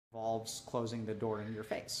involves closing the door in your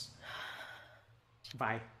face.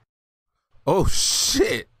 Bye. Oh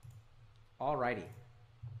shit! Alrighty.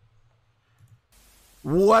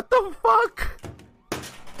 What the fuck?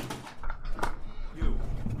 You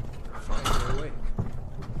finally awake.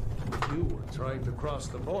 You were trying to cross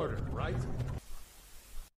the border, right?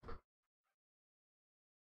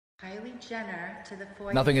 Kylie Jenner to the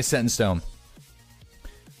Poyzenn. Nothing is set in stone.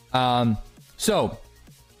 So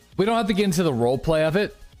we don't have to get into the role play of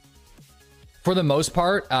it. For the most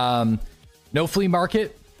part, no flea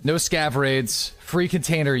market, no scav raids, free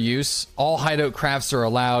container use, all hideout crafts are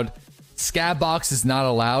allowed. Scab box is not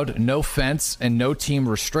allowed, no fence, and no team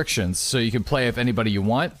restrictions, so you can play with anybody you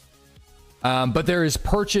want. But there is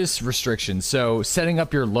purchase restrictions, so setting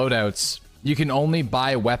up your loadouts, you can only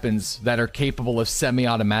buy weapons that are capable of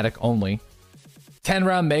semi-automatic only.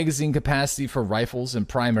 10-round magazine capacity for rifles and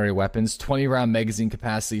primary weapons, 20-round magazine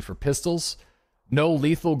capacity for pistols, no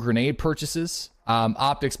lethal grenade purchases,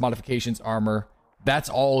 optics, modifications, armor, that's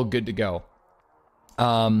all good to go.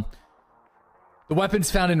 The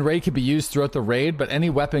weapons found in raid can be used throughout the raid, but any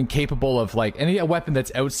weapon capable of, like, any weapon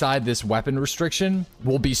that's outside this weapon restriction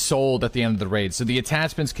will be sold at the end of the raid. So the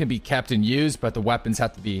attachments can be kept and used, but the weapons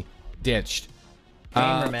have to be ditched.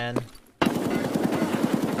 Gamer, man.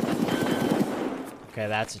 Okay,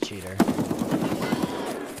 that's a cheater.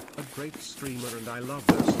 A great streamer, and I love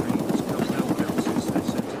those streams. Cause no one else is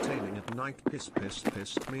this entertaining at night. Piss, piss,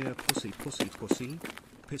 piss. Mere pussy, pussy, pussy.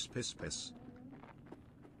 Piss, piss, piss.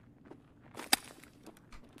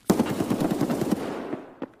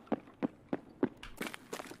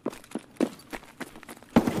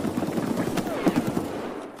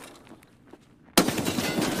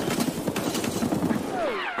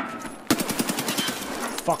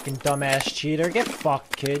 Fucking dumbass cheater. Get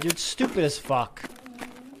fucked, kid. You're stupid as fuck.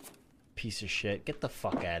 Piece of shit. Get the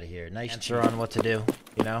fuck out of here. Nice answer on what to do,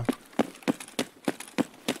 you know?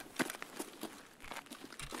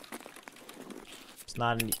 It's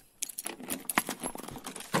not an...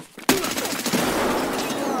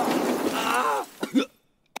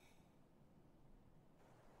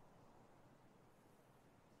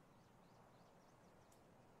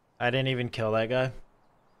 I didn't even kill that guy.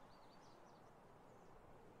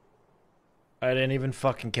 I didn't even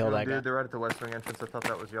fucking kill that guy. Dude, they're right at the west wing entrance. I thought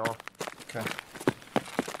that was y'all. Okay.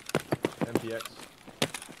 MPX.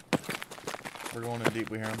 We're going in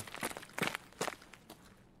deep, we hear him.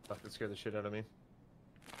 That scared the shit out of me.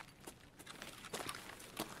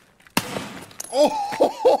 Oh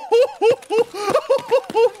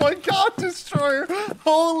my god, Destroyer!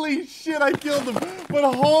 Holy shit, I killed him!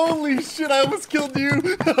 But holy shit, I almost killed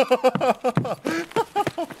you!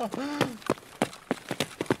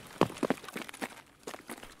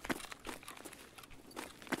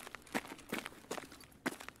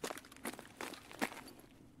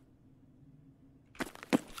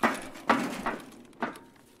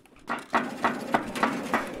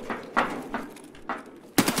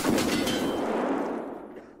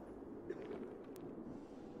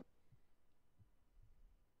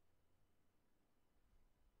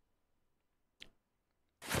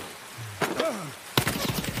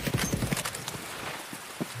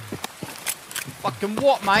 Fucking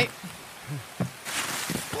what, mate?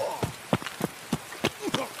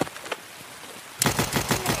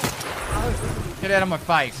 Get out of my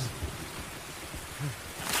face.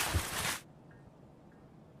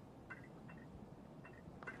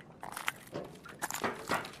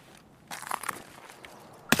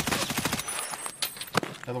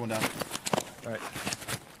 Other one down. Alright.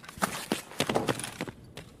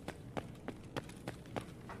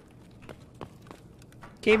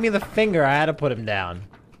 Gave me the finger. I had to put him down.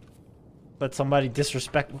 But somebody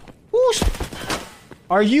disrespect. Whoosh!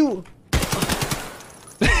 Are you?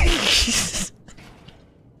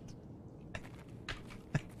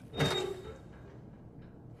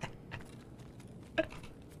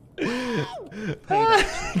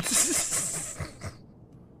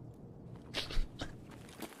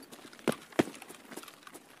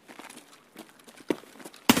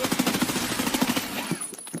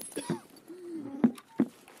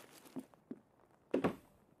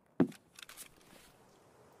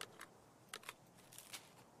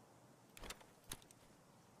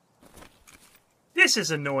 This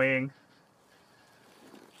is annoying.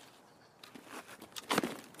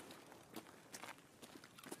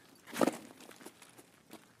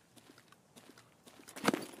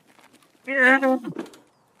 Yeah.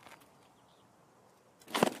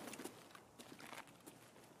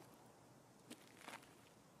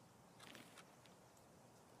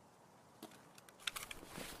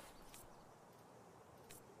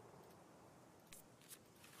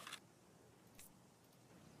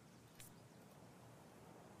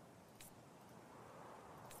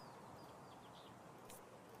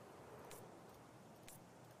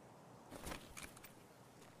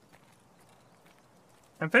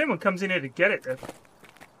 And if anyone comes in here to get it,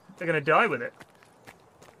 they're gonna die with it.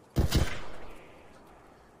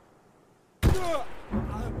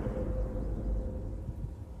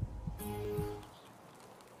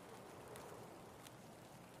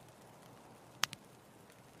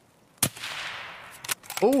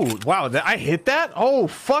 Oh, wow, I hit that? Oh,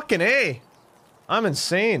 fucking A. I'm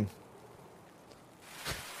insane.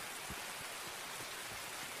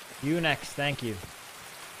 You next, thank you.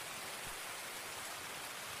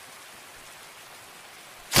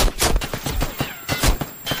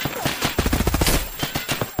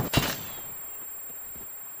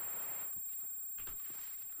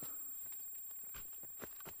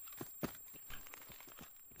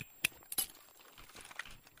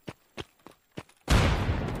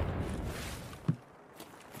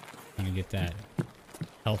 Gonna get that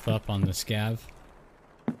health up on the scav.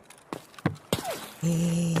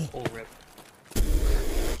 Oh, rip.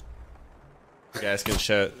 You guys can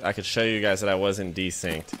show. I could show you guys that I wasn't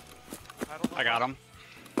desynced. I got him.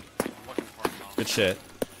 Good shit.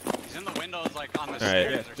 He's in the windows, like on the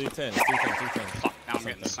stairs. stairs. Yeah, 310, 310, 310. Fuck, now I'm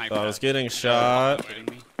getting sniped. So I was getting shot. Kidding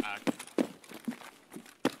me?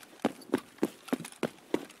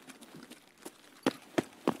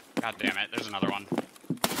 God damn it! There's another one.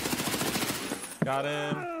 Got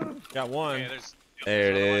him. Got one. Okay,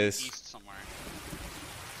 there it another one is. east somewhere.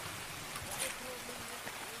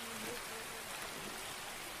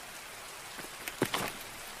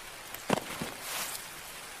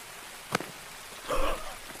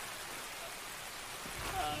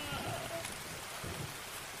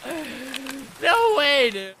 No way,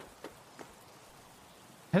 dude.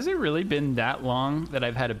 Has it really been that long that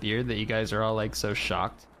I've had a beard that you guys are all like so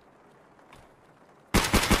shocked?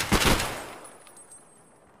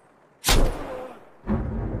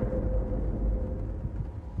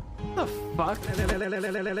 What the fuck?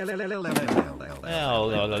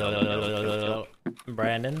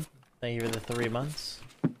 Brandon, thank you for the 3 months.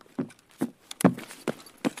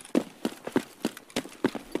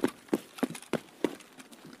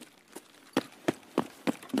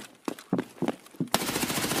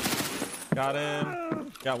 Got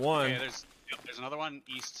him. Got one. Okay, there's another one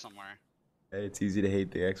east somewhere. Hey, it's easy to hate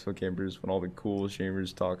the expo campers when all the cool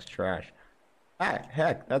shamers talks trash. Ah,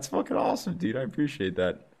 heck, that's fucking awesome, dude. I appreciate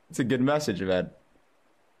that. It's a good message, Ed.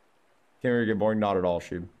 Can't really get boring? Not at all,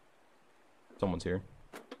 Shub. Someone's here.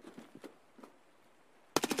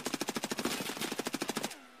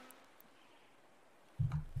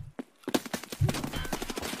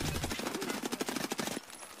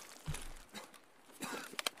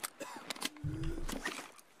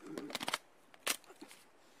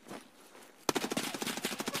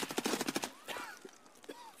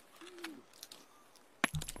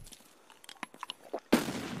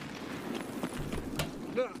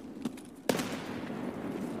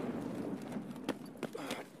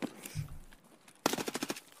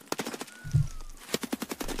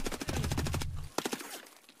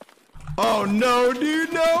 Oh no,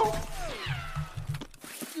 dude, no!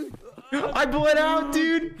 I bled out,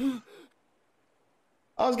 dude!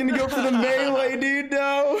 I was gonna go for the melee, dude,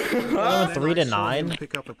 no! 3 to 9?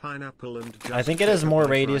 Pick up a pineapple and I think it has more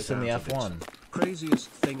radius than the F1. Craziest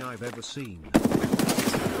thing I've ever seen.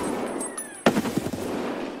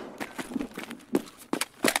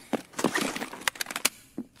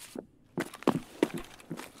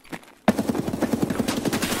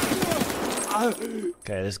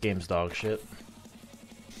 Okay, this game's dog shit.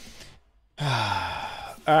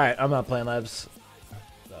 Alright, I'm not playing labs.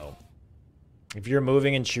 So, if you're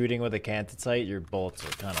moving and shooting with a canted sight, your bullets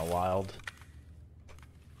are kind of wild.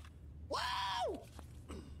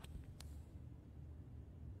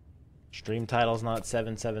 Stream title's not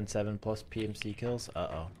 777 plus PMC kills?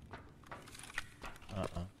 Uh-oh.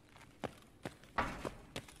 Uh-oh.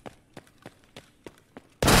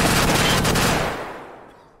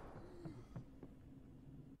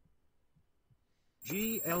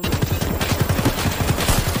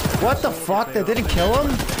 What the fuck? That didn't kill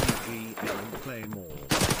him?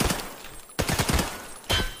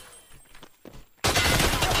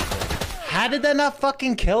 How did that not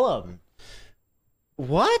fucking kill him?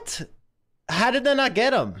 What? How did that not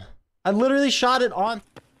get him? I literally shot it on.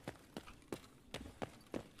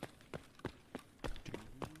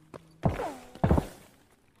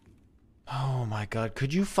 Oh my god,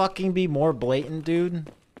 could you fucking be more blatant,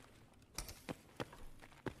 dude?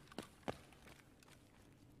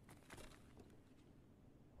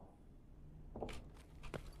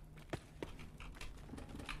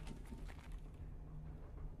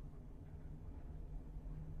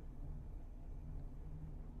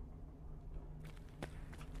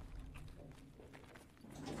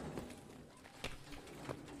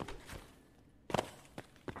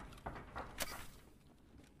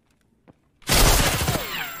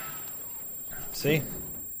 See?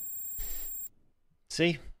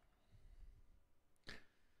 See?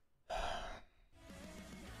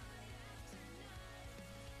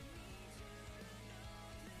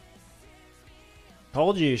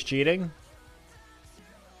 Told you he's cheating.